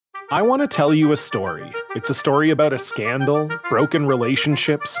I want to tell you a story. It's a story about a scandal, broken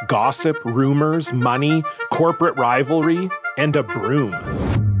relationships, gossip, rumors, money, corporate rivalry, and a broom.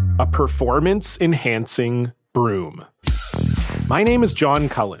 A performance-enhancing broom. My name is John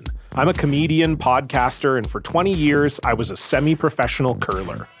Cullen. I'm a comedian, podcaster, and for 20 years, I was a semi-professional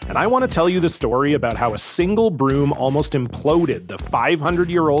curler. And I want to tell you the story about how a single broom almost imploded the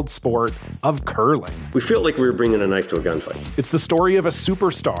 500-year-old sport of curling. We felt like we were bringing a knife to a gunfight. It's the story of a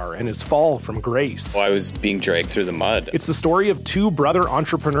superstar and his fall from grace. Well, I was being dragged through the mud. It's the story of two brother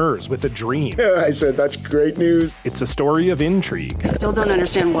entrepreneurs with a dream. I said, that's great news. It's a story of intrigue. I still don't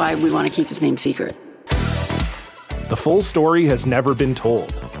understand why we want to keep his name secret. The full story has never been told,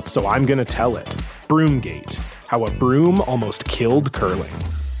 so I'm going to tell it. Broomgate, how a broom almost killed curling.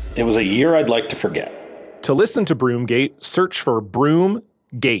 It was a year I'd like to forget. To listen to Broomgate, search for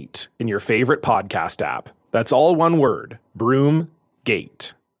Broomgate in your favorite podcast app. That's all one word,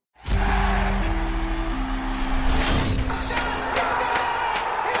 Broomgate.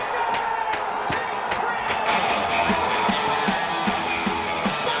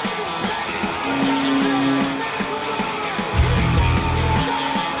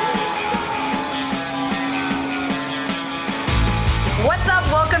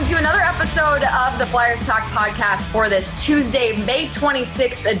 To another episode of the Flyers Talk podcast for this Tuesday, May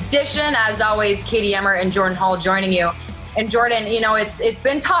 26th edition. As always, Katie Emmer and Jordan Hall joining you. And Jordan, you know, it's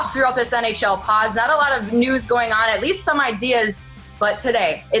been tough throughout this NHL pause. Not a lot of news going on, at least some ideas. But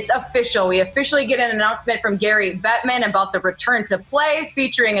today, it's official. We officially get an announcement from Gary Bettman about the return to play,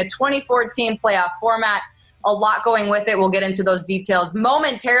 featuring a 24-team playoff format. A lot going with it. We'll get into those details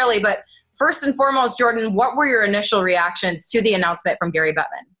momentarily. But first and foremost, Jordan, what were your initial reactions to the announcement from Gary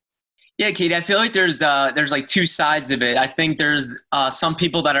Bettman? Yeah, Katie, I feel like there's like two sides of it. I think there's some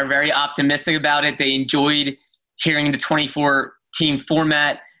people that are very optimistic about it. They enjoyed hearing the 24-team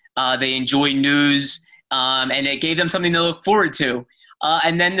format. They enjoy news, and it gave them something to look forward to.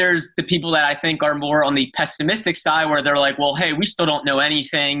 And then there's the people that I think are more on the pessimistic side, where they're like, well, hey, we still don't know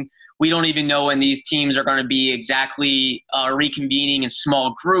anything. We don't even know when these teams are going to be exactly reconvening in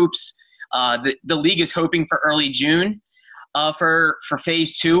small groups. The league is hoping for early June. For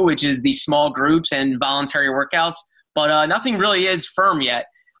phase 2, which is the small groups and voluntary workouts, but nothing really is firm yet.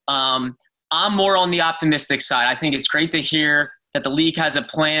 I'm more on the optimistic side. I think it's great to hear that the league has a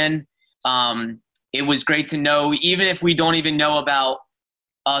plan. It was great to know, even if we don't even know about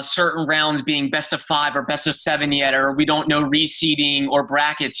certain rounds being best of 5 or best of 7 yet, or we don't know reseeding or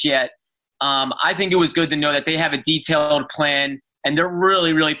brackets yet. I think it was good to know that they have a detailed plan and they're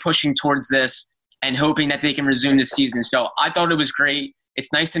really, really pushing towards this and hoping that they can resume the season. So I thought it was great.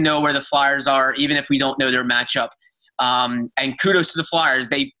 It's nice to know where the Flyers are, even if we don't know their matchup. And kudos to the Flyers.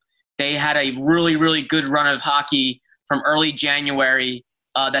 They had a really, really good run of hockey from early January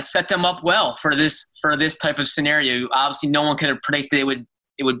that set them up well for this type of scenario. Obviously, no one could have predicted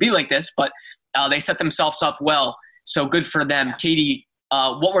it would be like this, but they set themselves up well. So good for them. Katie,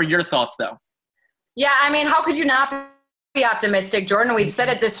 what were your thoughts, though? Yeah, I mean, how could you not be optimistic, Jordan? We've said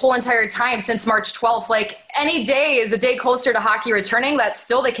it this whole entire time since March 12th. Like, any day is a day closer to hockey returning. That's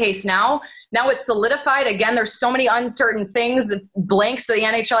still the case now. Now it's solidified. Again, there's so many uncertain things, blanks that the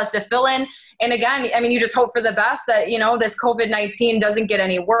NHL has to fill in. And again, I mean, you just hope for the best that, you know, this COVID-19 doesn't get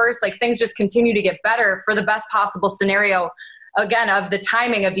any worse. Like, things just continue to get better for the best possible scenario, again, of the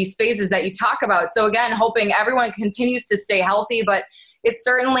timing of these phases that you talk about. So again, hoping everyone continues to stay healthy, but it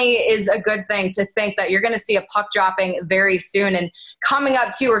certainly is a good thing to think that you're going to see a puck dropping very soon. And coming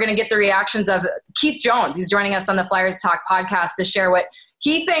up, too, we're going to get the reactions of Keith Jones. He's joining us on the Flyers Talk podcast to share what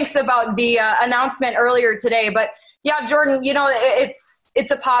he thinks about the announcement earlier today. But, yeah, Jordan, you know, it's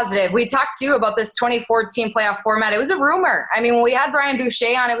a positive. We talked, too, about this 24-team playoff format. It was a rumor. I mean, when we had Brian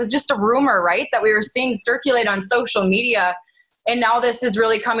Boucher on, it was just a rumor, right, that we were seeing circulate on social media. And now this is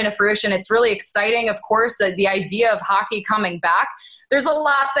really coming to fruition. It's really exciting, of course, the idea of hockey coming back. There's a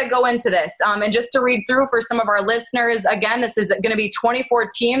lot that go into this. And just to read through for some of our listeners, again, this is going to be 24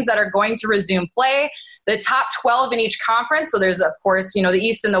 teams that are going to resume play. The top 12 in each conference. So there's, of course, you know, the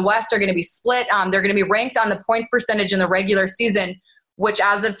East and the West are going to be split. They're going to be ranked on the points percentage in the regular season, which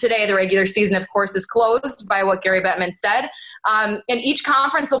as of today, the regular season, of course, is closed by what Gary Bettman said. And each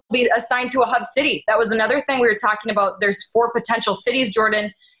conference will be assigned to a hub city. That was another thing we were talking about. There's 4 potential cities,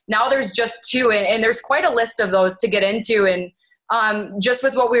 Jordan. Now there's just 2, and there's quite a list of those to get into. And just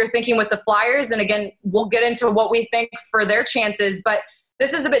with what we were thinking with the Flyers. And again, we'll get into what we think for their chances, but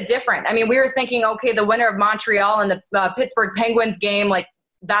this is a bit different. I mean, we were thinking, okay, the winner of Montreal and the Pittsburgh Penguins game, like,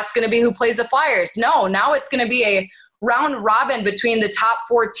 that's going to be who plays the Flyers. No, now it's going to be a round robin between the top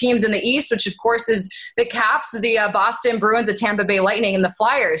 4 teams in the East, which of course is the Caps, the Boston Bruins, the Tampa Bay Lightning, and the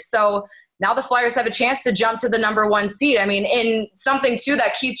Flyers. So now the Flyers have a chance to jump to the number 1 seed. I mean, in something too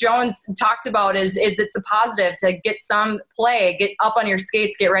that Keith Jones talked about is it's a positive to get some play, get up on your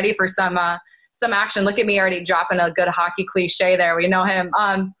skates, get ready for some action. Look at me already dropping a good hockey cliche there. We know him.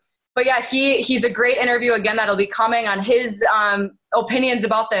 But yeah, he's a great interview again that'll be coming on his opinions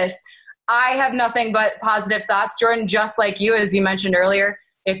about this. I have nothing but positive thoughts, Jordan, just like you, as you mentioned earlier.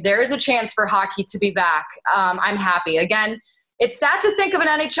 If there is a chance for hockey to be back, I'm happy. Again, it's sad to think of an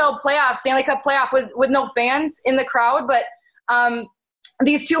NHL playoff, Stanley Cup playoff with no fans in the crowd, but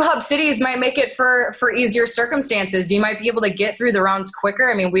these 2 hub cities might make it for easier circumstances. You might be able to get through the rounds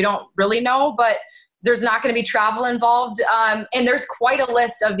quicker. I mean, we don't really know, but there's not going to be travel involved. And there's quite a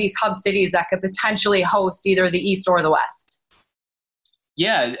list of these hub cities that could potentially host either the East or the West.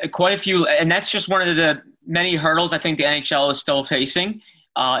 Yeah, quite a few. And that's just one of the many hurdles I think the NHL is still facing,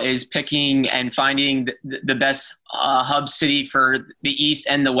 is picking and finding the best hub city for the East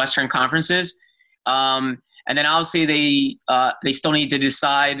and the Western conferences. And then obviously they still need to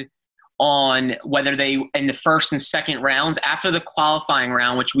decide on whether they, in the first and second rounds, after the qualifying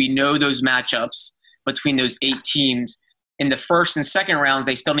round, which we know those matchups between those 8 teams, in the first and second rounds,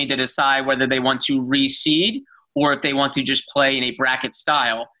 they still need to decide whether they want to reseed or if they want to just play in a bracket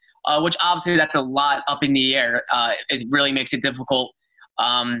style, which obviously that's a lot up in the air. It really makes it difficult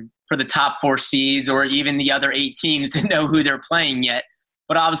for the top 4 seeds or even the other 8 teams to know who they're playing yet.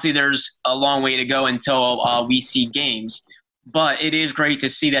 But obviously there's a long way to go until we see games. But it is great to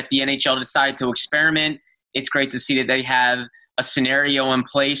see that the NHL decided to experiment. It's great to see that they have a scenario in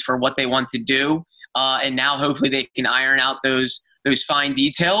place for what they want to do. And now hopefully they can iron out those fine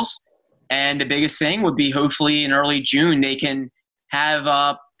details. And the biggest thing would be hopefully in early June they can have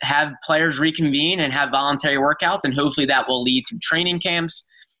players reconvene and have voluntary workouts, and hopefully that will lead to training camps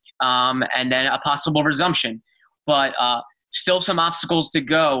and then a possible resumption. But still some obstacles to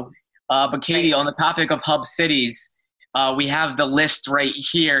go. But Katie, on the topic of hub cities, we have the list right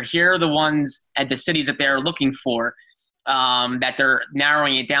here. Here are the ones at the cities that they're looking for, that they're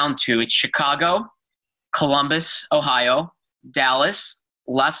narrowing it down to. It's Chicago, Columbus, Ohio, Dallas,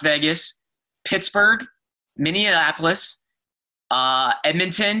 Las Vegas, Pittsburgh, Minneapolis,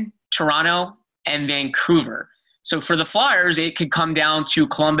 Edmonton, Toronto, and Vancouver. So for the Flyers, it could come down to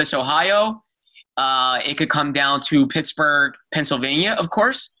Columbus, Ohio. It could come down to Pittsburgh, Pennsylvania, of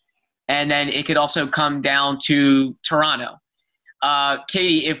course. And then it could also come down to Toronto.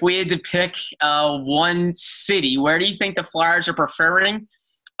 Katie, if we had to pick one city, where do you think the Flyers are preferring?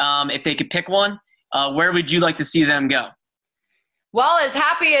 If they could pick one, where would you like to see them go? Well, as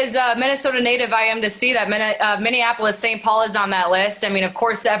happy as a Minnesota native I am to see that Minneapolis, St. Paul is on that list. I mean, of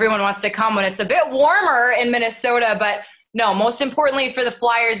course, everyone wants to come when it's a bit warmer in Minnesota, but no, most importantly for the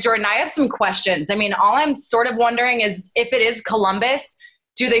Flyers, Jordan, I have some questions. I mean, all I'm sort of wondering is if it is Columbus,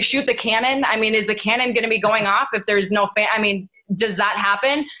 do they shoot the cannon? I mean, is the cannon going to be going off if there's no fan? I mean, does that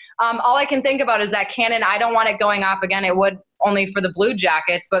happen? All I can think about is that cannon. I don't want it going off again. It would only for the Blue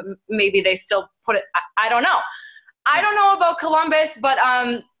Jackets, but maybe they still put it. I don't know. I don't know about Columbus, but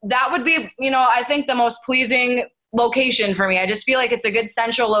that would be, I think the most pleasing location for me. I just feel like it's a good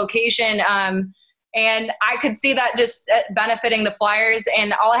central location. And I could see that just benefiting the Flyers.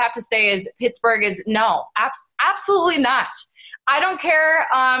 And all I have to say is Pittsburgh is no, absolutely not. I don't care.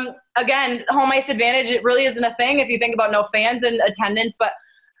 Again, home ice advantage, it really isn't a thing if you think about no fans in attendance, but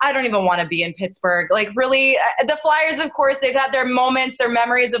I don't even want to be in Pittsburgh. Like, really, the Flyers, of course, they've had their moments, their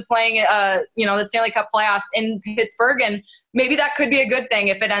memories of playing, the Stanley Cup playoffs in Pittsburgh, and maybe that could be a good thing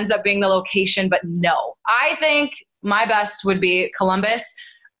if it ends up being the location, but no. I think my best would be Columbus,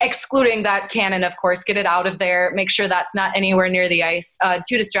 excluding that cannon, of course. Get it out of there. Make sure that's not anywhere near the ice.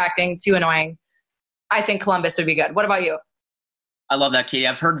 Too distracting, too annoying. I think Columbus would be good. What about you? I love that, Katie.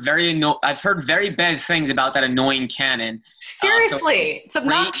 I've heard very bad things about that annoying cannon. Seriously, it's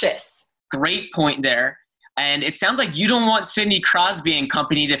obnoxious. Great point there. And it sounds like you don't want Sidney Crosby and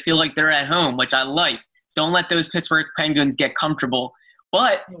company to feel like they're at home, which I like. Don't let those Pittsburgh Penguins get comfortable.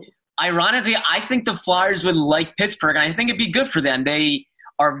 But ironically, I think the Flyers would like Pittsburgh, and I think it'd be good for them. They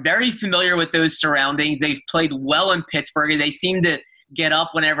are very familiar with those surroundings. They've played well in Pittsburgh. They seem to get up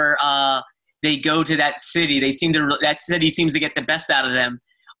whenever they go to that city. That city seems to get the best out of them.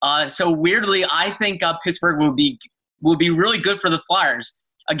 So weirdly, I think Pittsburgh will be really good for the Flyers.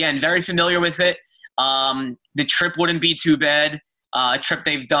 Again, very familiar with it. The trip wouldn't be too bad. A trip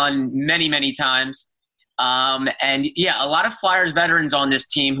they've done many, many times. And yeah, a lot of Flyers veterans on this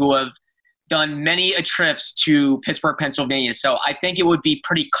team who have done many trips to Pittsburgh, Pennsylvania. So I think it would be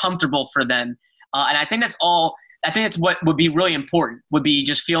pretty comfortable for them. And I think that's all I think that's what would be really important, would be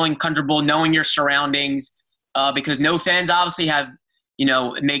just feeling comfortable, knowing your surroundings, because no fans obviously have,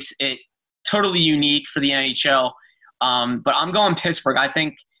 it makes it totally unique for the NHL. But I'm going Pittsburgh. I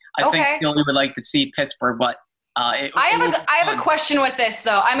think Philly would like to see Pittsburgh, but I have a question with this,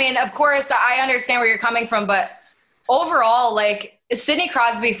 though. I mean, of course, I understand where you're coming from, but overall, like Sidney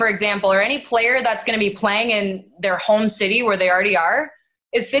Crosby, for example, or any player that's going to be playing in their home city where they already are,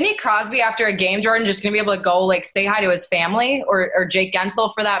 is Sidney Crosby after a game, Jordan, just going to be able to go like say hi to his family, or Jake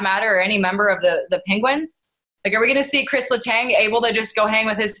Gensel for that matter, or any member of the Penguins? Like, are we going to see Chris Letang able to just go hang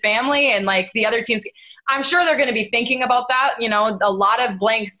with his family and like the other teams? I'm sure they're going to be thinking about that. A lot of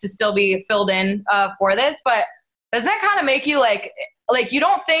blanks to still be filled in for this, but does that kind of make you like you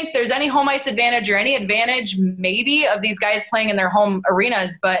don't think there's any home ice advantage or any advantage maybe of these guys playing in their home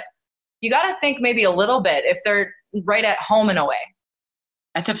arenas, but you got to think maybe a little bit if they're right at home in a way.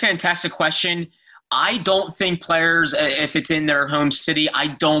 That's a fantastic question. I don't think players, if it's in their home city,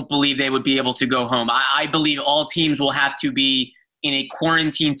 I don't believe they would be able to go home. I believe all teams will have to be in a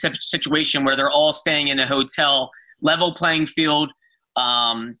quarantine situation where they're all staying in a hotel, level playing field.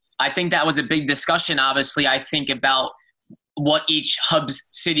 I think that was a big discussion, obviously, I think about what each hub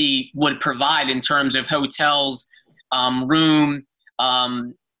city would provide in terms of hotels, room,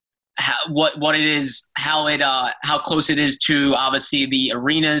 what it is, how close it is to obviously the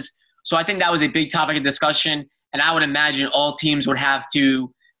arenas. So I think that was a big topic of discussion, and I would imagine all teams would have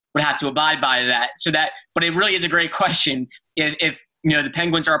to abide by that. But it really is a great question. If the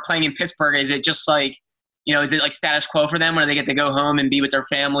Penguins are playing in Pittsburgh, is it just like, is it like status quo for them where they get to go home and be with their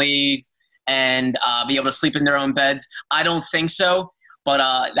families and be able to sleep in their own beds? I don't think so,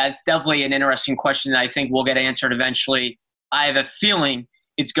 but that's definitely an interesting question that I think will get answered eventually. I have a feeling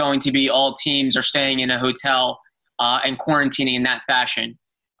it's going to be all teams are staying in a hotel and quarantining in that fashion.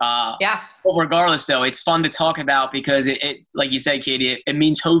 Yeah. But regardless, though, it's fun to talk about because it like you said, Katie, it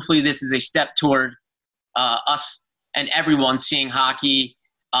means hopefully this is a step toward us and everyone seeing hockey.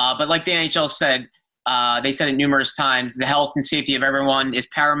 But like the NHL said, they said it numerous times, the health and safety of everyone is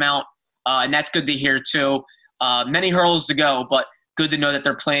paramount, and that's good to hear too. Many hurdles to go, but good to know that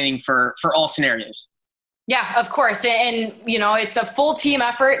they're planning for all scenarios. Yeah, of course. And it's a full team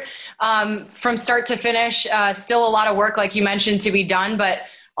effort from start to finish. Still a lot of work, like you mentioned, to be done. But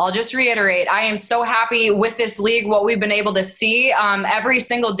I'll just reiterate, I am so happy with this league, what we've been able to see every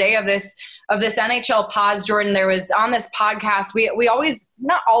single day of this NHL pause. Jordan, there was on this podcast, we always,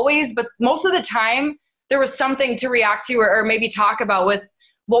 not always, but most of the time, there was something to react to or maybe talk about with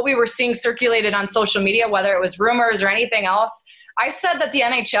what we were seeing circulated on social media, whether it was rumors or anything else. I said that the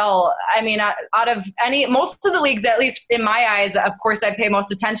NHL, I mean, out of most of the leagues, at least in my eyes, of course, I pay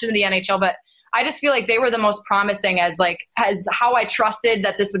most attention to the NHL, but I just feel like they were the most promising as how I trusted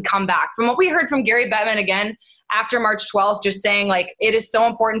that this would come back. From what we heard from Gary Bettman again after March 12th, just saying like, it is so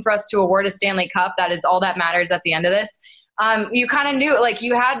important for us to award a Stanley Cup. That is all that matters at the end of this. You kind of knew, like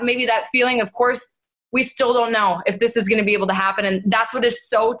you had maybe that feeling, of course, we still don't know if this is going to be able to happen. And that's what is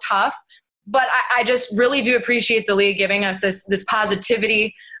so tough. But I just really do appreciate the league giving us this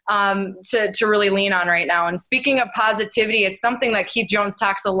positivity to really lean on right now. And speaking of positivity, it's something that Keith Jones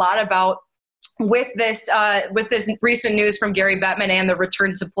talks a lot about with this recent news from Gary Bettman and the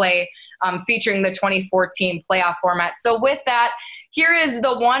return to play featuring the 2014 playoff format. So with that, here is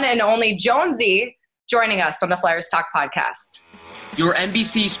the one and only Jonesy joining us on the Flyers Talk podcast. Your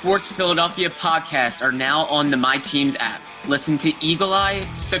NBC Sports Philadelphia podcasts are now on the My Teams app. Listen to Eagle Eye,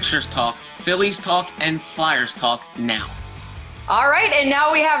 Sixers Talk, Phillies Talk, and Flyers Talk now. All right, and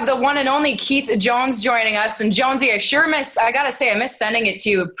now we have the one and only Keith Jones joining us. And Jonesy, I got to say, I miss sending it to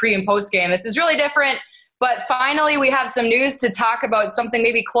you pre and post game. This is really different, but finally we have some news to talk about, something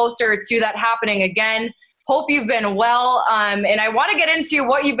maybe closer to that happening again. Hope you've been well, and I want to get into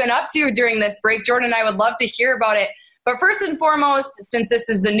what you've been up to during this break. Jordan and I would love to hear about it. But first and foremost, since this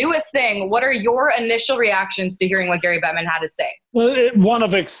is the newest thing, what are your initial reactions to hearing what Gary Bettman had to say? One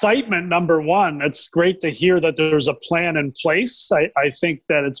of excitement, number one. It's great to hear that there's a plan in place. I think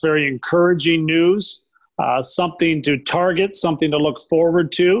that it's very encouraging news, something to target, something to look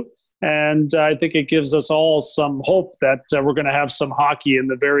forward to. And I think it gives us all some hope that we're going to have some hockey in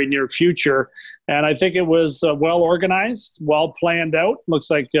the very near future. And I think it was well organized, well planned out. Looks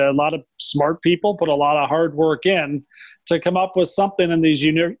like a lot of smart people put a lot of hard work in to come up with something in these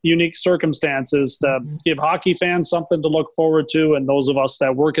unique circumstances to give hockey fans something to look forward to, and those of us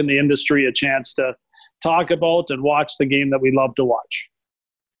that work in the industry a chance to talk about and watch the game that we love to watch.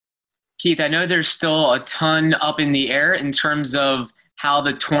 Keith, I know there's still a ton up in the air in terms of how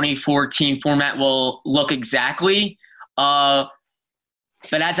the 2014 format will look exactly.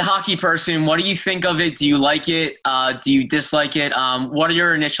 But as a hockey person, what do you think of it? Do you like it? Do you dislike it? What are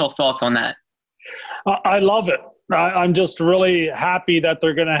your initial thoughts on that? I love it. I'm just really happy that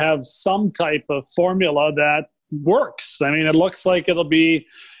they're going to have some type of formula that works. I mean, it looks like it'll be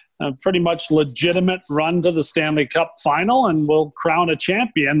a pretty much legitimate run to the Stanley Cup final, and we'll crown a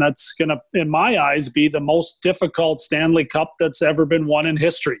champion that's going to, in my eyes, be the most difficult Stanley Cup that's ever been won in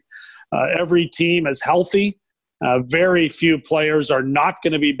history. Every team is healthy. Very few players are not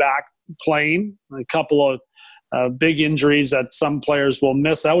going to be back playing. A couple of big injuries that some players will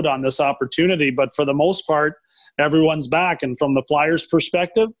miss out on this opportunity, but for the most part, everyone's back. And from the Flyers'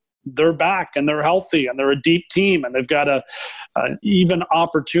 perspective, they're back and they're healthy and they're a deep team and they've got an even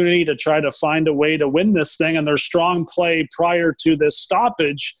opportunity to try to find a way to win this thing. And their strong play prior to this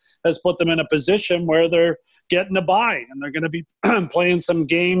stoppage has put them in a position where they're getting a bye and they're going to be playing some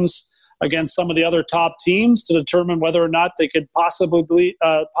games against some of the other top teams to determine whether or not they could possibly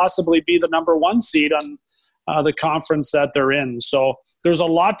be the number one seed on the conference that they're in. So there's a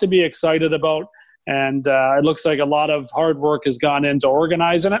lot to be excited about. And it looks like a lot of hard work has gone into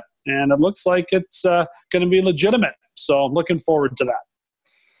organizing it. And it looks like it's going to be legitimate. So I'm looking forward to that.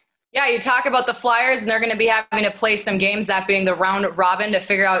 Yeah, you talk about the Flyers, and they're going to be having to play some games, that being the round robin, to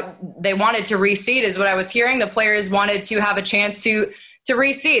figure out they wanted to reseed is what I was hearing. The players wanted to have a chance to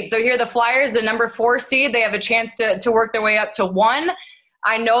reseed. So here the Flyers, the number 4 seed, they have a chance to work their way up to 1.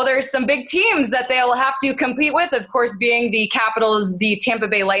 I know there's some big teams that they'll have to compete with, of course, being the Capitals, the Tampa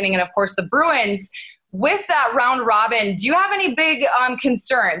Bay Lightning, and, of course, the Bruins. With that round robin, do you have any big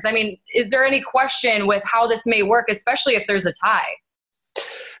concerns? I mean, is there any question with how this may work, especially if there's a tie?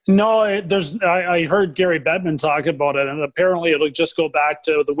 No, I heard Gary Bettman talk about it, and apparently it'll just go back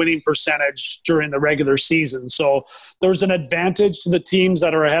to the winning percentage during the regular season. So there's an advantage to the teams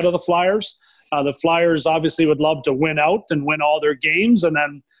that are ahead of the Flyers. The Flyers obviously would love to win out and win all their games, and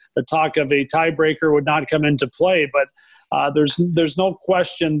then the talk of a tiebreaker would not come into play. But there's no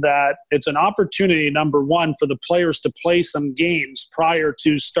question that it's an opportunity, number one, for the players to play some games prior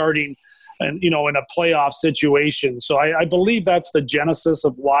to starting, and in a playoff situation. So I believe that's the genesis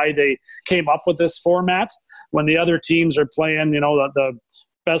of why they came up with this format. When the other teams are playing, the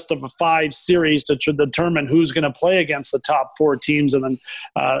best of a 5 series to determine who's going to play against the top 4 teams, and then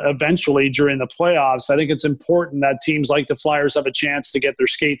eventually during the playoffs, I think it's important that teams like the Flyers have a chance to get their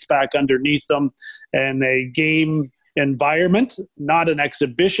skates back underneath them in a game environment, not an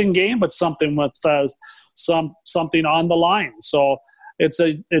exhibition game, but something with something on the line. So it's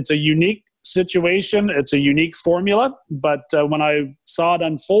a unique situation. It's a unique formula, but when I saw it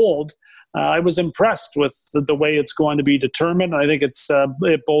unfold, I was impressed with the way it's going to be determined. I think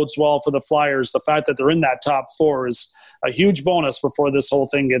it bodes well for the Flyers. The fact that they're in that top 4 is a huge bonus before this whole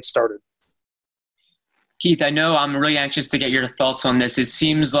thing gets started. Keith, I know I'm really anxious to get your thoughts on this. It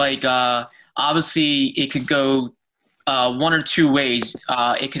seems like obviously it could go one or two ways.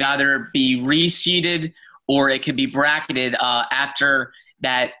 It could either be reseeded or it could be bracketed after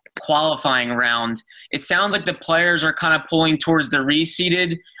that qualifying round. It sounds like the players are kind of pulling towards the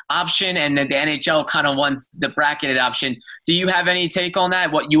reseeded option, and then the NHL kind of wants the bracketed option. Do you have any take on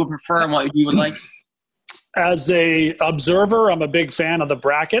that, what you would prefer and what you would like? As a observer, I'm a big fan of the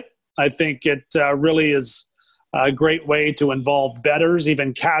bracket. I think it really is a great way to involve bettors.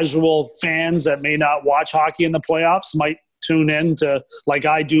 Even casual fans that may not watch hockey in the playoffs might tune in to, like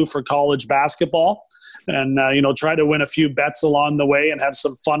I do for college basketball, and try to win a few bets along the way and have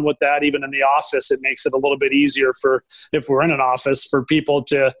some fun with that. Even in the office, it makes it a little bit easier if we're in an office, for people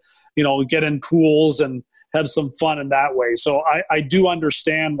to get in pools and have some fun in that way. So I do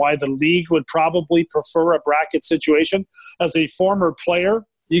understand why the league would probably prefer a bracket situation. As a former player,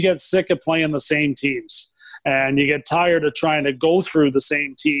 you get sick of playing the same teams, and you get tired of trying to go through the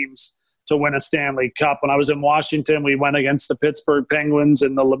same teams to win a Stanley Cup. When I was in Washington, we went against the Pittsburgh Penguins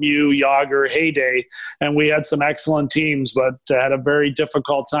in the Lemieux, Yager heyday, and we had some excellent teams, but had a very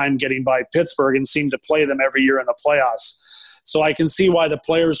difficult time getting by Pittsburgh and seemed to play them every year in the playoffs. So I can see why the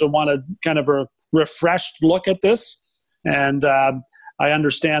players would want a kind of a refreshed look at this, and I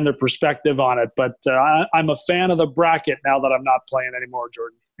understand their perspective on it. But I'm a fan of the bracket now that I'm not playing anymore,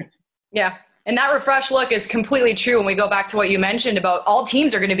 Jordan. Yeah. And that refresh look is completely true when we go back to what you mentioned about all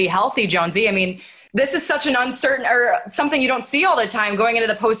teams are going to be healthy, Jonesy. I mean, this is such an uncertain, or something you don't see all the time going into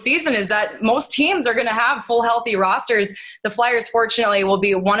the postseason, is that most teams are going to have full healthy rosters. The Flyers, fortunately, will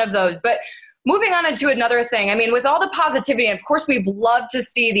be one of those. But moving on into another thing, I mean, with all the positivity, and of course, we'd love to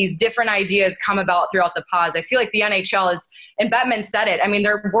see these different ideas come about throughout the pause. I feel like the NHL is, and Bettman said it, I mean,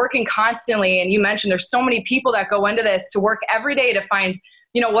 they're working constantly. And you mentioned there's so many people that go into this to work every day to find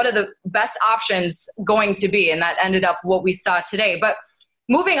what are the best options going to be? And that ended up what we saw today. But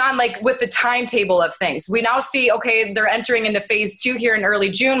moving on, like with the timetable of things, we now see, okay, they're entering into phase 2 here in early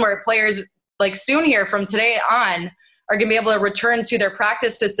June, where players like soon here from today on are going to be able to return to their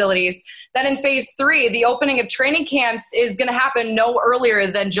practice facilities. Then in phase 3, the opening of training camps is going to happen no earlier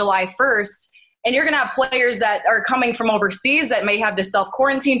than July 1st. And you're going to have players that are coming from overseas that may have to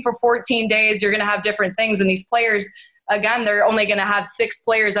self-quarantine for 14 days. You're going to have different things. And these players, again, they're only going to have 6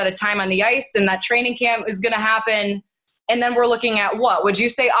 players at a time on the ice. And that training camp is going to happen. And then we're looking at what? Would you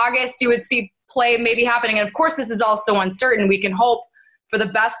say August you would see play maybe happening? And of course, this is also uncertain. We can hope for the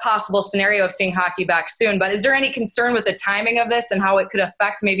best possible scenario of seeing hockey back soon. But is there any concern with the timing of this and how it could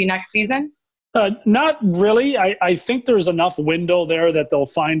affect maybe next season? Not really. I think there's enough window there that they'll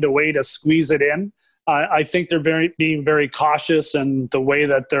find a way to squeeze it in. I think they're being very cautious in the way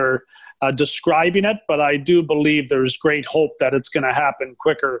that they're describing it, but I do believe there's great hope that it's going to happen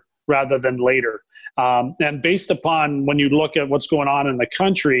quicker rather than later. And based upon when you look at what's going on in the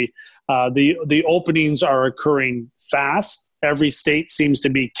country, the openings are occurring fast. Every state seems to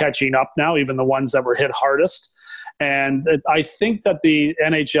be catching up now, even the ones that were hit hardest. And I think that the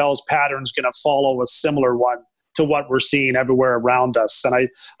NHL's pattern is going to follow a similar one to what we're seeing everywhere around us. And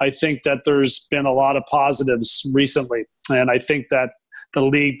I think that there's been a lot of positives recently. And I think that the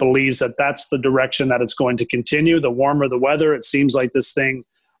league believes that that's the direction that it's going to continue. The warmer the weather, it seems like this thing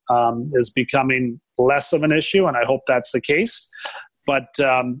is becoming less of an issue, and I hope that's the case. But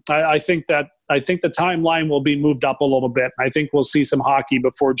I think the timeline will be moved up a little bit. I think we'll see some hockey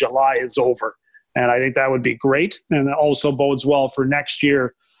before July is over. And I think that would be great. And it also bodes well for next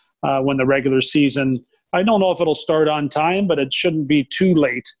year when the regular season, I don't know if it'll start on time, but it shouldn't be too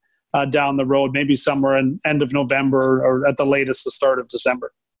late down the road, maybe somewhere in end of November or at the latest the start of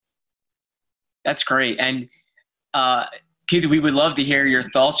December. That's great. And Keith, we would love to hear your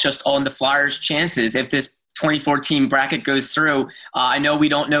thoughts just on the Flyers' chances if this 2014 bracket goes through. I know we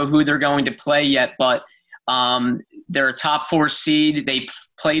don't know who they're going to play yet, but they're a top 4 seed. They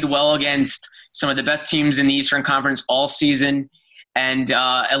played well against some of the best teams in the Eastern Conference all season. And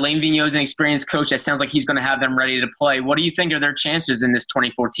Alain Vigneault is an experienced coach. That sounds like he's going to have them ready to play. What do you think are their chances in this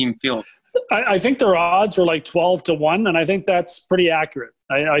 2014 field? I think their odds were like 12-1, and I think that's pretty accurate.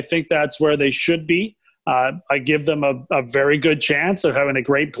 I think that's where they should be. I give them a very good chance of having a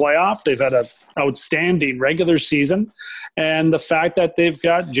great playoff. They've had an outstanding regular season. And the fact that they've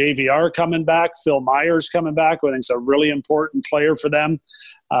got JVR coming back, Phil Myers coming back, who I think is a really important player for them.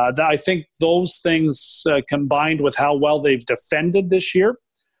 I think those things combined with how well they've defended this year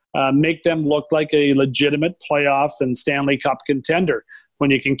make them look like a legitimate playoff and Stanley Cup contender. When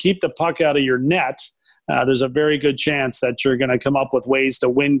you can keep the puck out of your net, there's a very good chance that you're going to come up with ways to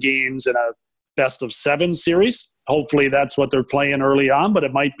win games in a best-of-7 series. Hopefully that's what they're playing early on, but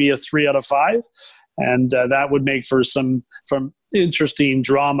it might be a 3 out of 5. And that would make for some interesting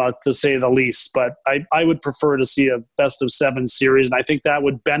drama, to say the least. But I would prefer to see a best-of-7 series, and I think that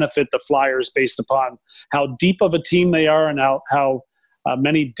would benefit the Flyers based upon how deep of a team they are and how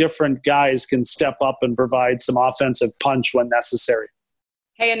many different guys can step up and provide some offensive punch when necessary.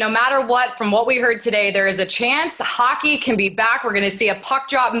 Hey, and no matter what, from what we heard today, there is a chance hockey can be back. We're going to see a puck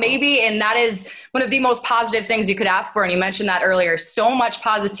drop maybe, and that is one of the most positive things you could ask for. And you mentioned that earlier. So much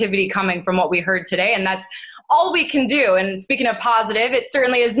positivity coming from what we heard today, and that's all we can do. And speaking of positive, it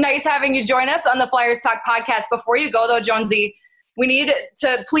certainly is nice having you join us on the Flyers Talk podcast. Before you go, though, Jonesy, we need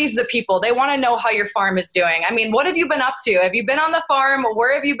to please the people. They want to know how your farm is doing. I mean, what have you been up to? Have you been on the farm?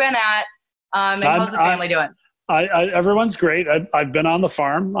 Where have you been at? And how's the family doing? Everyone's great. I've been on the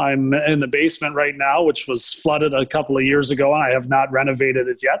farm. I'm in the basement right now, which was flooded a couple of years ago. I have not renovated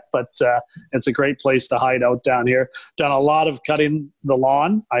it yet, but it's a great place to hide out down here. Done a lot of cutting the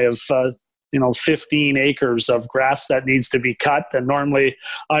lawn. I have 15 acres of grass that needs to be cut, and normally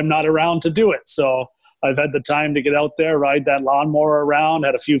I'm not around to do it. So I've had the time to get out there, ride that lawnmower around,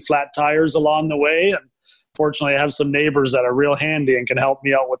 had a few flat tires along the way, and fortunately, I have some neighbors that are real handy and can help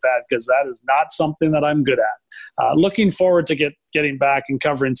me out with that, because that is not something that I'm good at. Looking forward to getting back and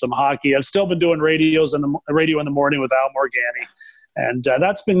covering some hockey. I've still been doing radio in the morning with Al Morgani, and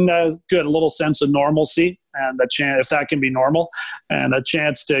that's been good. A little sense of normalcy, and a chance, if that can be normal, and a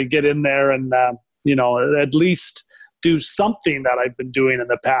chance to get in there and at least do something that I've been doing in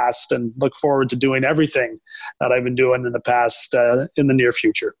the past, and look forward to doing everything that I've been doing in the past in the near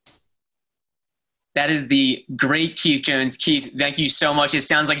future. That is the great Keith Jones. Keith, thank you so much. It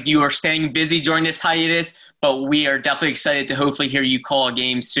sounds like you are staying busy during this hiatus, but we are definitely excited to hopefully hear you call a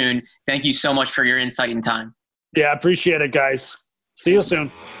game soon. Thank you so much for your insight and time. Yeah, appreciate it, guys. See you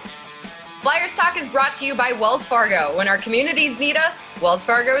soon. Flyers Talk is brought to you by Wells Fargo. When our communities need us, Wells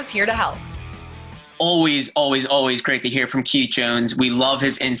Fargo is here to help. always, always, always great to hear from Keith Jones. We love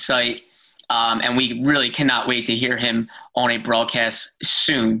his insight, and we really cannot wait to hear him on a broadcast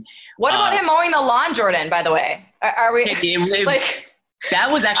soon. What about him mowing the lawn, Jordan, by the way? Are we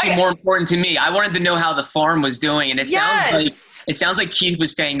that was actually more important to me. I wanted to know how the farm was doing, and it sounds like Keith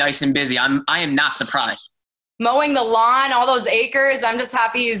was staying nice and busy. I am not surprised. Mowing the lawn, all those acres. I'm just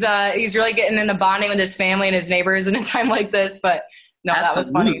happy he's really getting in the bonding with his family and his neighbors in a time like this. But no, Absolutely. That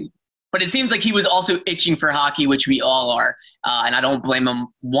was funny. But it seems like he was also itching for hockey, which we all are, and I don't blame him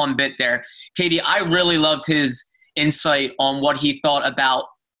one bit there. Katie, I really loved his insight on what he thought about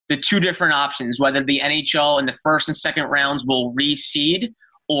the two different options, whether the NHL in the first and second rounds will reseed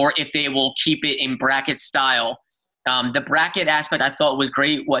or if they will keep it in bracket style. The bracket aspect I thought was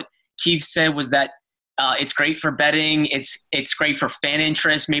great. What Keith said was that it's great for betting. It's great for fan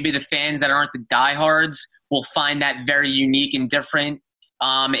interest. Maybe the fans that aren't the diehards will find that very unique and different.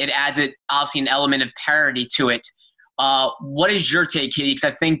 It adds obviously an element of parity to it. What is your take, Katie?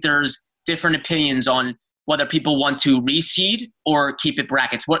 Because I think there's different opinions on whether people want to reseed or keep it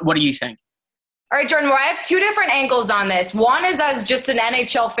brackets. What do you think? All right, Jordan, well, I have two different angles on this. One is as just an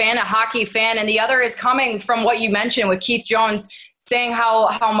NHL fan, a hockey fan, and the other is coming from what you mentioned with Keith Jones saying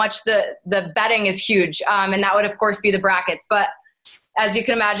how much the betting is huge, and that would, of course, be the brackets. But as you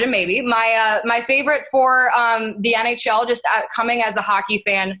can imagine, maybe, my favorite for the NHL, just coming as a hockey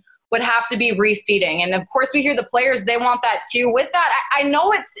fan, would have to be reseeding. And, of course, we hear the players, they want that too. With that, I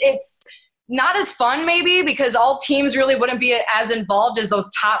know it's not as fun maybe because all teams really wouldn't be as involved as those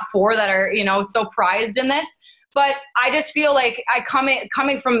top four that are, so prized in this. But I just feel like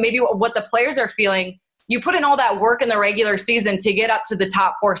coming from maybe what the players are feeling, you put in all that work in the regular season to get up to the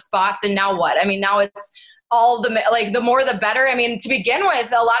top four spots. And now what? I mean, now it's all the more the better. I mean, to begin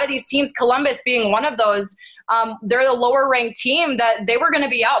with, a lot of these teams, Columbus being one of those, they're the lower ranked team that they were going to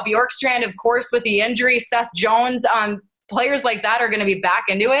be out. Bjorkstrand, of course, with the injury, Seth Jones, players like that are going to be back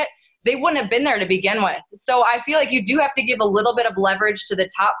into it. They wouldn't have been there to begin with. So I feel like you do have to give a little bit of leverage to the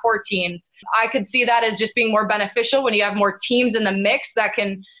top four teams. I could see that as just being more beneficial when you have more teams in the mix that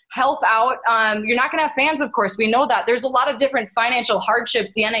can help out. You're not going to have fans, of course. We know that. There's a lot of different financial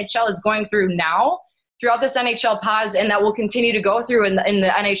hardships the NHL is going through now throughout this NHL pause, and that will continue to go through in the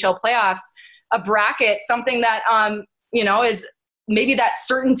NHL playoffs. A bracket, something that, is maybe that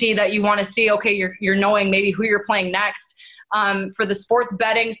certainty that you want to see, okay, you're knowing maybe who you're playing next. For the sports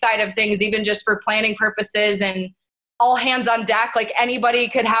betting side of things, even just for planning purposes and all hands on deck, like anybody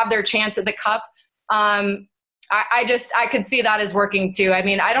could have their chance at the cup. I could see that as working too. I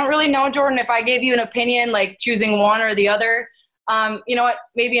mean, I don't really know, Jordan, if I gave you an opinion, like choosing one or the other, you know what,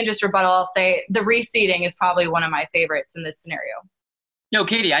 maybe in just rebuttal, I'll say the reseeding is probably one of my favorites in this scenario. No,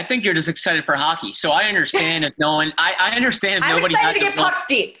 Katie, I think you're just excited for hockey. So I understand if no one, I understand if nobody has I'm excited to get pucks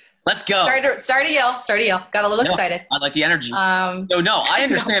deep. Let's go. Start to yell. Got a little excited. I like the energy. I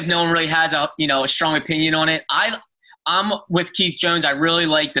understand if no one really has a strong opinion on it. I'm with Keith Jones. I really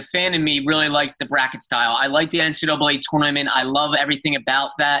like the fan in me really likes the bracket style. I like the NCAA tournament. I love everything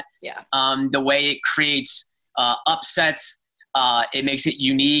about that. Yeah. The way it creates upsets, it makes it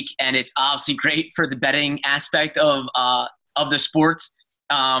unique, and it's obviously great for the betting aspect of the sports.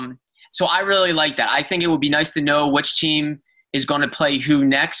 So I really like that. I think it would be nice to know which team is going to play who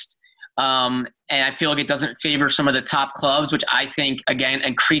next. And I feel like it doesn't favor some of the top clubs, which I think, again,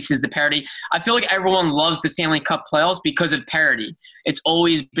 increases the parity. I feel like everyone loves the Stanley Cup playoffs because of parity. It's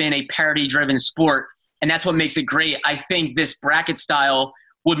always been a parity-driven sport, and that's what makes it great. I think this bracket style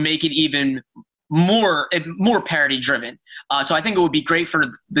would make it even more parity-driven. So I think it would be great for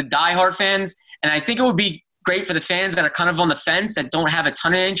the diehard fans, and I think it would be great for the fans that are kind of on the fence that don't have a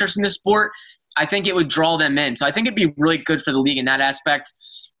ton of interest in the sport. I think it would draw them in. So I think it'd be really good for the league in that aspect.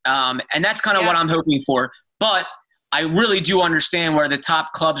 And that's kind of what I'm hoping for. But I really do understand where the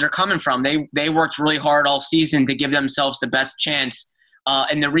top clubs are coming from. They worked really hard all season to give themselves the best chance.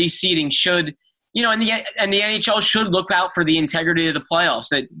 And the reseeding should, and the NHL should look out for the integrity of the playoffs.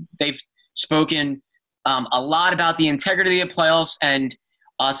 That they've spoken a lot about the integrity of playoffs, and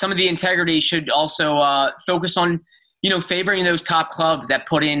some of the integrity should also focus on favoring those top clubs that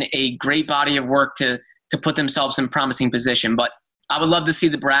put in a great body of work to put themselves in promising position. But I would love to see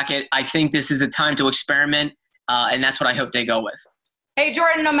the bracket. I think this is a time to experiment, and that's what I hope they go with. Hey,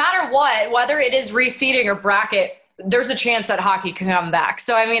 Jordan, no matter what, whether it is reseeding or bracket, there's a chance that hockey can come back.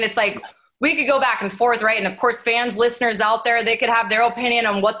 So, I mean, it's like we could go back and forth, right? And, of course, fans, listeners out there, they could have their opinion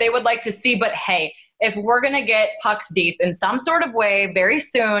on what they would like to see. But, hey, if we're going to get pucks deep in some sort of way very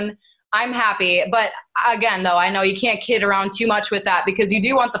soon, I'm happy. But again, though, I know you can't kid around too much with that because you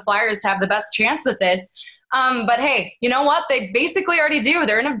do want the Flyers to have the best chance with this. But hey, you know what? They basically already do.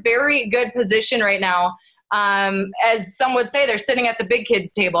 They're in a very good position right now. As some would say, they're sitting at the big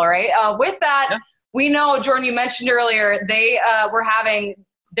kids table, right? With that, we know, Jordan, you mentioned earlier, they were having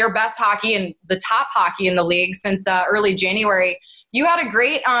their best hockey and the top hockey in the league since early January. You had a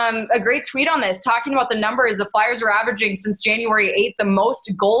great tweet on this, talking about the numbers. The Flyers were averaging since January 8th the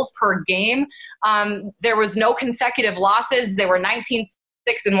most goals per game. There was no consecutive losses. They were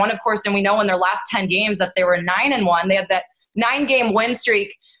 19-6-1, of course, and we know in their last 10 games that they were 9-1. They had that 9-game win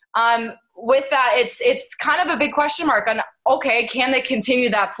streak. With that, it's kind of a big question mark on, okay, can they continue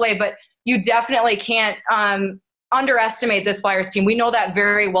that play? But you definitely can't underestimate this Flyers team. We know that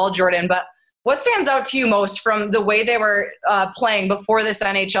very well, Jordan, but what stands out to you most from the way they were playing before this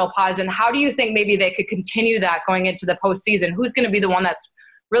NHL pause, and how do you think maybe they could continue that going into the postseason? Who's going to be the one that's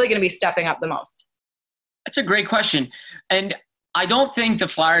really going to be stepping up the most? That's a great question. And I don't think the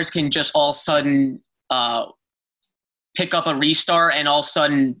Flyers can just all of a sudden pick up a restart and all of a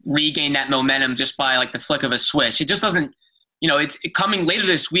sudden regain that momentum just by like the flick of a switch. It just doesn't, it's coming later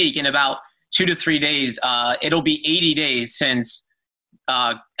this week in about 2 to 3 days. It'll be 80 days since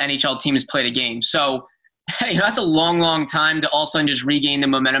NHL teams played a game. So that's a long, long time to all of a sudden just regain the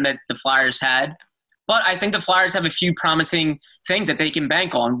momentum that the Flyers had. But I think the Flyers have a few promising things that they can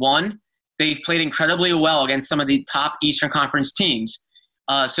bank on. One, they've played incredibly well against some of the top Eastern Conference teams.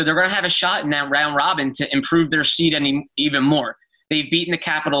 So they're going to have a shot in that round robin to improve their seed even more. They've beaten the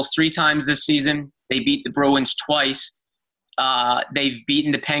Capitals 3 times this season. They beat the Bruins twice. They've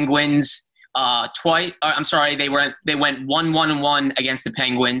beaten the Penguins twice. They went 1-1-1 against the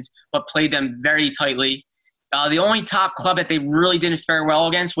Penguins, but played them very tightly. The only top club that they really didn't fare well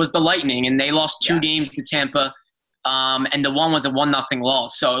against was the Lightning, and they lost 2 games to Tampa, and the one was a 1-0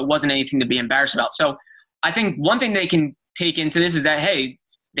 loss, so it wasn't anything to be embarrassed about. So I think one thing they can take into this is that, hey,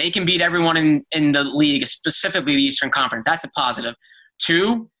 they can beat everyone in the league, specifically the Eastern Conference. That's a positive.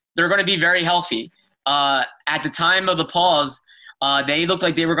 2, they're going to be very healthy. At the time of the pause, they looked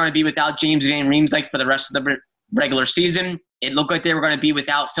like they were going to be without James Van Riemsdyk for the rest of the regular season. It looked like they were going to be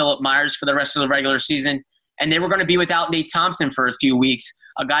without Philip Myers for the rest of the regular season. And they were going to be without Nate Thompson for a few weeks,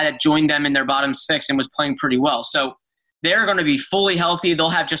 a guy that joined them in their bottom 6 and was playing pretty well. So they're going to be fully healthy. They'll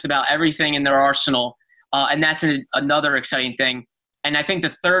have just about everything in their arsenal. And that's another exciting thing. And I think the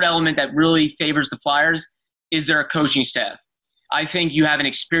third element that really favors the Flyers is their coaching staff. I think you have an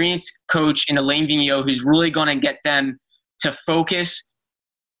experienced coach in Alain Vigneault who's really going to get them to focus.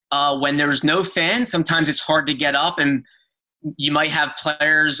 When there's no fans, sometimes it's hard to get up, and you might have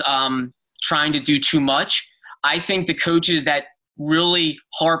players trying to do too much. I think the coaches that really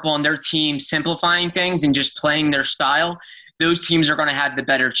harp on their team simplifying things and just playing their style, those teams are going to have the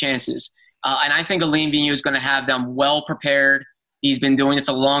better chances. And I think Alain Vigneault is going to have them well prepared. He's been doing this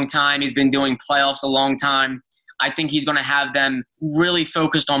a long time. He's been doing playoffs a long time. I think he's going to have them really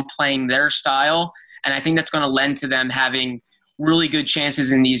focused on playing their style, and I think that's going to lend to them having really good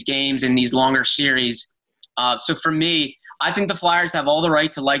chances in these games, in these longer series. So for me, I think the Flyers have all the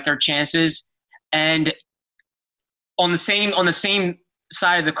right to like their chances. And on the same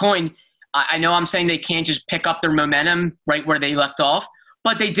side of the coin, I know I'm saying they can't just pick up their momentum right where they left off,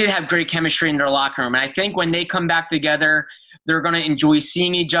 but they did have great chemistry in their locker room. And I think when they come back together, they're going to enjoy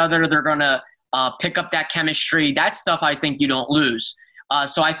seeing each other. They're going to pick up that chemistry. That stuff I think you don't lose.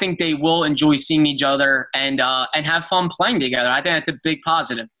 So I think they will enjoy seeing each other and have fun playing together. I think that's a big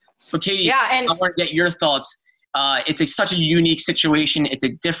positive. But Katie, I want to get your thoughts. It's such a unique situation. It's a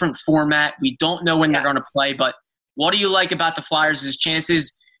different format. We don't know when they're going to play, but what do you like about the Flyers'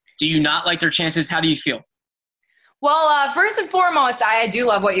 chances? Do you not like their chances? How do you feel? Well, first and foremost, I do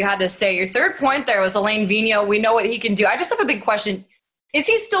love what you had to say. Your third point there with Alain Vigneault, we know what he can do. I just have a big question. Is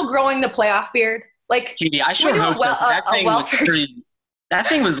he still growing the playoff beard? Like, Katie, I sure hope so. That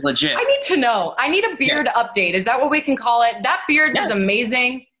thing was legit. I need to know. I need a beard update. Is that what we can call it? That beard was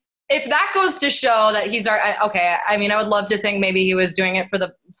amazing. If that goes to show that he's okay, I mean, I would love to think maybe he was doing it for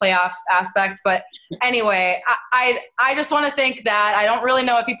the playoff aspect. But anyway, I just want to think that. I don't really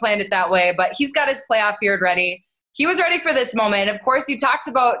know if he planned it that way, but he's got his playoff beard ready. He was ready for this moment. Of course, you talked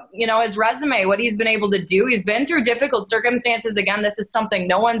about, his resume, what he's been able to do. He's been through difficult circumstances. Again, this is something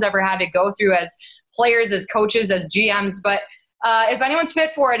no one's ever had to go through as players, as coaches, as GMs. But if anyone's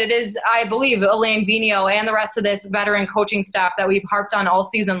fit for it, it is, I believe, Alain Vigneault and the rest of this veteran coaching staff that we've harped on all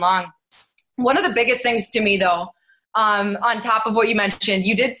season long. One of the biggest things to me, though, on top of what you mentioned,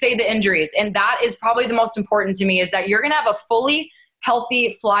 you did say the injuries. And that is probably the most important to me, is that you're going to have a fully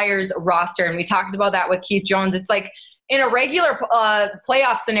healthy Flyers roster. And we talked about that with Keith Jones. It's like in a regular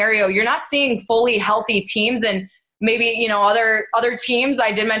playoff scenario, you're not seeing fully healthy teams. And maybe, you know, other teams.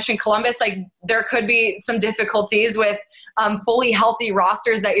 I did mention Columbus. Like, there could be some difficulties with fully healthy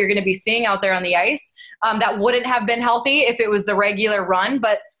rosters that you're going to be seeing out there on the ice that wouldn't have been healthy if it was the regular run.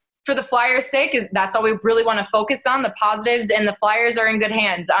 But for the Flyers' sake, that's all we really want to focus on, the positives, and the Flyers are in good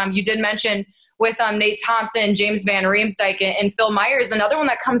hands. You did mention with Nate Thompson, James Van Riemsdyk, and Phil Myers. Another one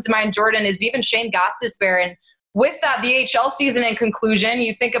that comes to mind, Jordan, is even Shane Gostisbehere. And with that, the AHL season in conclusion,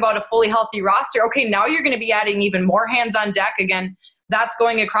 you think about a fully healthy roster. Okay, now you're going to be adding even more hands on deck. Again, that's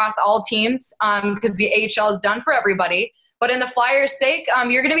going across all teams because the AHL is done for everybody. But in the Flyers' sake,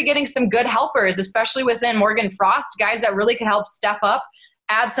 you're going to be getting some good helpers, especially within Morgan Frost, guys that really can help step up,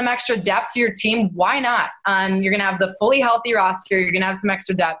 add some extra depth to your team. Why not? You're going to have the fully healthy roster. You're going to have some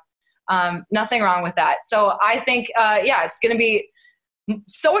extra depth. Nothing wrong with that. So I think, it's going to be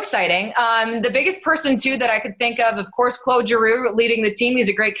so exciting. The biggest person, too, that I could think of course, Claude Giroux leading the team. He's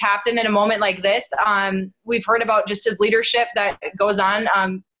a great captain in a moment like this. We've heard about just his leadership that goes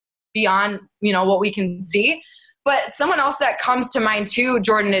on beyond, you know, what we can see. But someone else that comes to mind, too,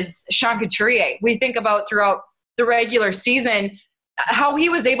 Jordan, is Sean Couturier. We think about throughout the regular season how he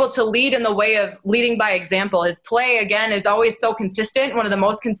was able to lead in the way of leading by example. His play, again, is always so consistent, one of the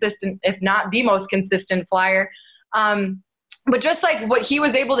most consistent, if not the most consistent Flyer. But just like what he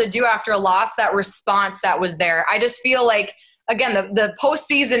was able to do after a loss, that response that was there, I just feel like, again, the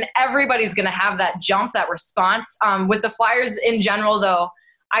postseason, everybody's going to have that jump, that response. With the Flyers in general, though,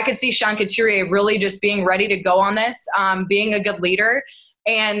 I could see Sean Couturier really just being ready to go on this, being a good leader.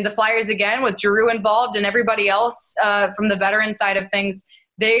 And the Flyers, again, with Giroux involved and everybody else from the veteran side of things,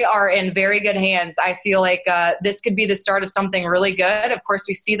 they are in very good hands. I feel like this could be the start of something really good. Of course,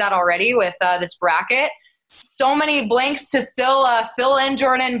 we see that already with this bracket. So many blanks to still fill in,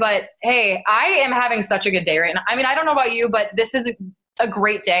 Jordan. But, hey, I am having such a good day right now. I mean, I don't know about you, but this is a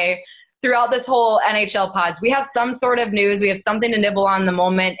great day throughout this whole NHL pods. We have some sort of news. We have something to nibble on the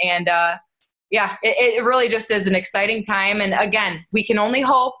moment. And, it really just is an exciting time. And again, we can only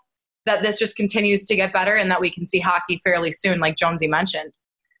hope that this just continues to get better and that we can see hockey fairly soon, like Jonesy mentioned.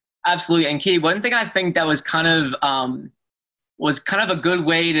 Absolutely. And Kate, one thing I think that was kind of a good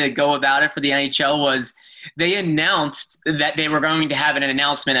way to go about it for the NHL was they announced that they were going to have an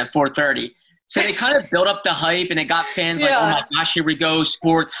announcement at 4:30. So they kind of built up the hype and it got fans like, oh my gosh, here we go,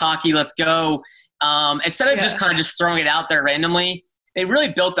 sports, hockey, let's go. Instead of just kind of just throwing it out there randomly, they really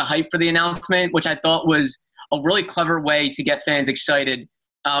built the hype for the announcement, which I thought was a really clever way to get fans excited.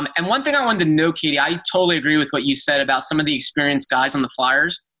 And one thing I wanted to know, Katie, I totally agree with what you said about some of the experienced guys on the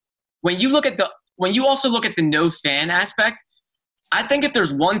Flyers. When you also look at the no fan aspect, I think if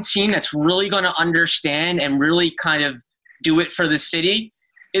there's one team that's really going to understand and really kind of do it for the city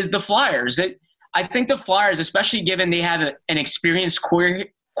is the Flyers. I think the Flyers, especially given they have an experienced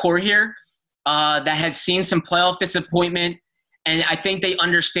core here that has seen some playoff disappointment, and I think they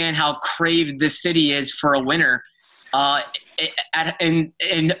understand how craved this city is for a winner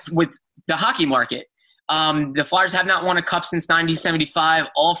with the hockey market. The Flyers have not won a cup since 1975.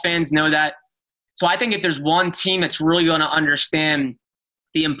 All fans know that. So I think if there's one team that's really going to understand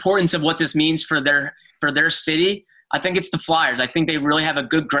the importance of what this means for their city, I think it's the Flyers. I think they really have a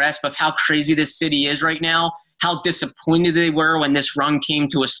good grasp of how crazy this city is right now, how disappointed they were when this run came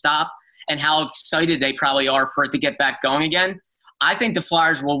to a stop, and how excited they probably are for it to get back going again. I think the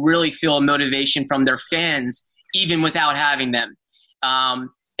Flyers will really feel a motivation from their fans even without having them.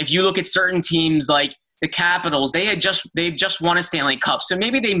 If you look at certain teams like the Capitals, they've just won a Stanley Cup, so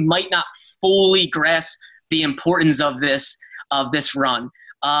maybe they might not fully grasp the importance of this run.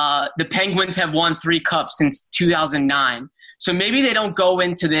 The Penguins have won 3 cups since 2009, so maybe they don't go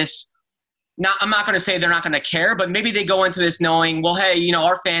into this. I'm not going to say they're not going to care, but maybe they go into this knowing, well, hey, you know,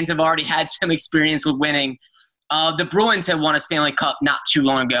 our fans have already had some experience with winning. The Bruins have won a Stanley Cup not too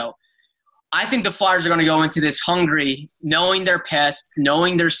long ago. I think the Flyers are going to go into this hungry, knowing their past,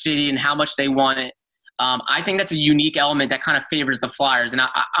 knowing their city, and how much they want it. I think that's a unique element that kind of favors the Flyers, and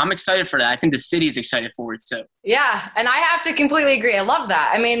I'm excited for that. I think the city's excited for it too. Yeah, and I have to completely agree. I love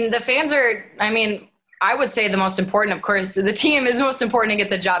that. I mean, the fans are, I would say the most important, of course. The team is most important to get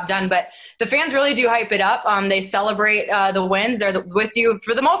the job done, but the fans really do hype it up. They celebrate the wins. They're with you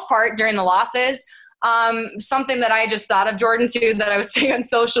for the most part during the losses. Something that I just thought of, Jordan, too, that I was saying on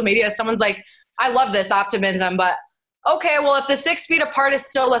social media, someone's like, I love this optimism, but okay, well, if the 6 feet apart is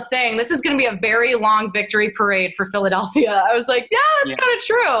still a thing, this is going to be a very long victory parade for Philadelphia. I was like, yeah, that's kind of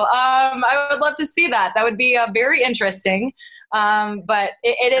true. I would love to see that. That would be very interesting. But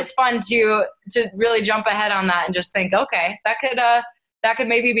it is fun to really jump ahead on that and just think, okay, that could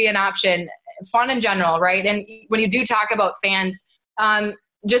maybe be an option. Fun in general, right? And when you do talk about fans,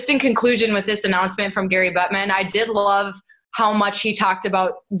 just in conclusion with this announcement from Gary Bettman, I did love how much he talked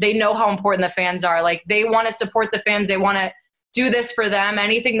about they know how important the fans are. Like, they want to support the fans. They want to do this for them,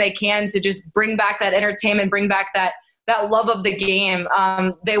 anything they can to just bring back that entertainment, bring back that love of the game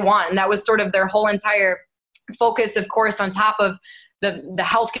they want. And that was sort of their whole entire focus, of course, on top of the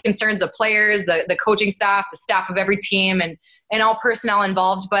health concerns of players, the coaching staff, the staff of every team, and all personnel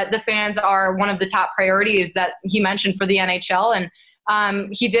involved. But the fans are one of the top priorities that he mentioned for the NHL. And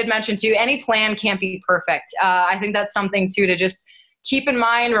he did mention, too, any plan can't be perfect. I think that's something, too, to just keep in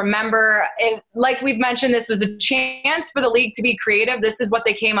mind. Remember, like we've mentioned, this was a chance for the league to be creative. This is what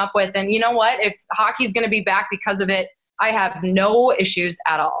they came up with. And you know what? If hockey's going to be back because of it, I have no issues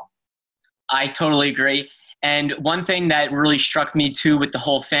at all. I totally agree. And one thing that really struck me, too, with the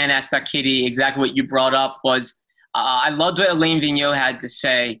whole fan aspect, Katie, exactly what you brought up was I loved what Alain Vigneault had to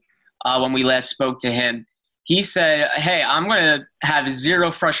say when we last spoke to him. He said, hey, I'm going to have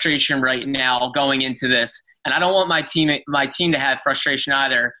zero frustration right now going into this. And I don't want my team to have frustration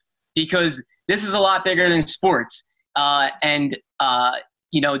either, because this is a lot bigger than sports.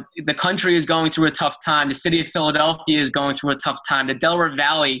 You know, the country is going through a tough time. The city of Philadelphia is going through a tough time. The Delaware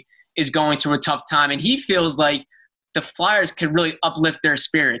Valley is going through a tough time. And he feels like the Flyers could really uplift their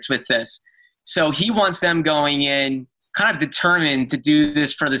spirits with this. So he wants them going in kind of determined to do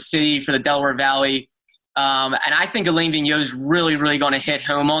this for the city, for the Delaware Valley. And I think Alain Vigneault is really, really going to hit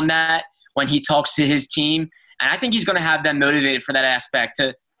home on that when he talks to his team. And I think he's going to have them motivated for that aspect,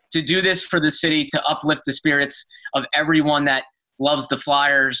 to do this for the city, to uplift the spirits of everyone that loves the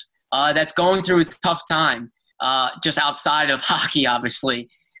Flyers, that's going through a tough time, just outside of hockey, obviously.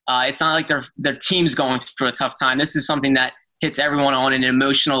 It's not like their team's going through a tough time. This is something that hits everyone on an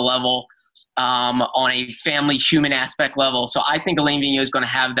emotional level, on a family, human aspect level. So I think Alain Vigneault is going to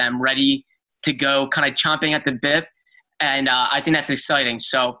have them ready to go, kind of chomping at the bit. And I think that's exciting.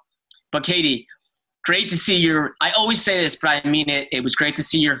 So, but Katie, great to see I always say this, but I mean it. It was great to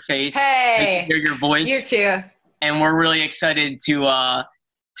see your face. Hey, to hear your voice. You too. And we're really excited to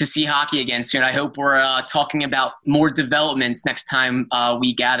see hockey again soon. I hope we're talking about more developments next time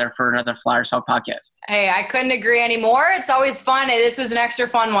we gather for another Flyers Talk podcast. Hey, I couldn't agree anymore. It's always fun. This was an extra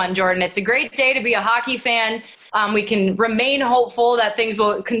fun one, Jordan. It's a great day to be a hockey fan. We can remain hopeful that things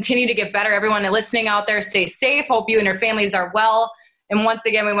will continue to get better. Everyone listening out there, stay safe. Hope you and your families are well. And once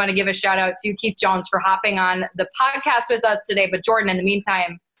again, we want to give a shout out to Keith Jones for hopping on the podcast with us today. But Jordan, in the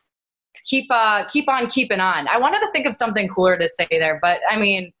meantime, keep on keeping on. I wanted to think of something cooler to say there, but I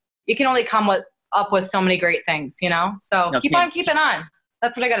mean, you can only come up with so many great things, you know? So keep on keeping on.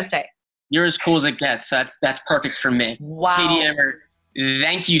 That's what I got to say. You're as cool as it gets. So that's perfect for me. Wow. Katie Everett,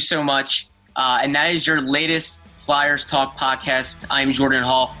 thank you so much. And that is your latest Flyers Talk podcast. I'm Jordan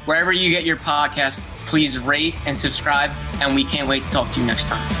Hall. Wherever you get your podcast, please rate and subscribe, and we can't wait to talk to you next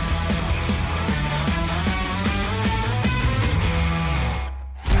time.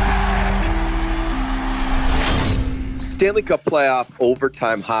 Stanley Cup playoff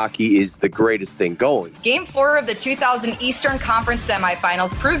overtime hockey is the greatest thing going. Game 4 of the 2000 Eastern Conference semifinals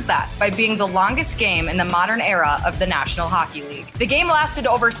proves that by being the longest game in the modern era of the National Hockey League. The game lasted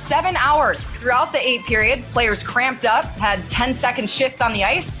over 7 hours. Throughout the 8 periods, players cramped up, had 10-second shifts on the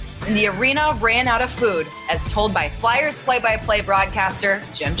ice, and the arena ran out of food, as told by Flyers play-by-play broadcaster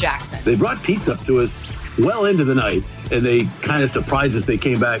Jim Jackson. They brought pizza to us well into the night, and they kind of surprised us. They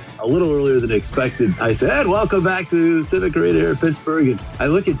came back a little earlier than expected. I said, welcome back to Civic Arena here in Pittsburgh. And I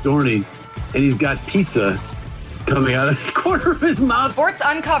look at Dorney, and he's got pizza coming out of the corner of his mouth. Sports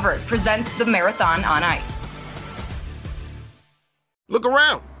Uncovered presents the Marathon on Ice. Look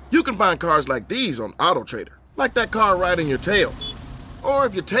around. You can find cars like these on AutoTrader, like that car riding your tail. Or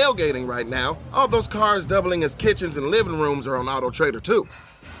if you're tailgating right now, all those cars doubling as kitchens and living rooms are on AutoTrader too.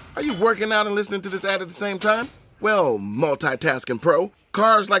 Are you working out and listening to this ad at the same time? Well, multitasking pro,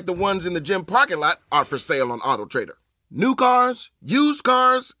 cars like the ones in the gym parking lot are for sale on AutoTrader. New cars, used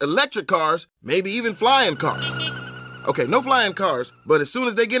cars, electric cars, maybe even flying cars. Okay, no flying cars, but as soon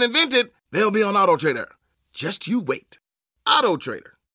as they get invented, they'll be on AutoTrader. Just you wait. AutoTrader.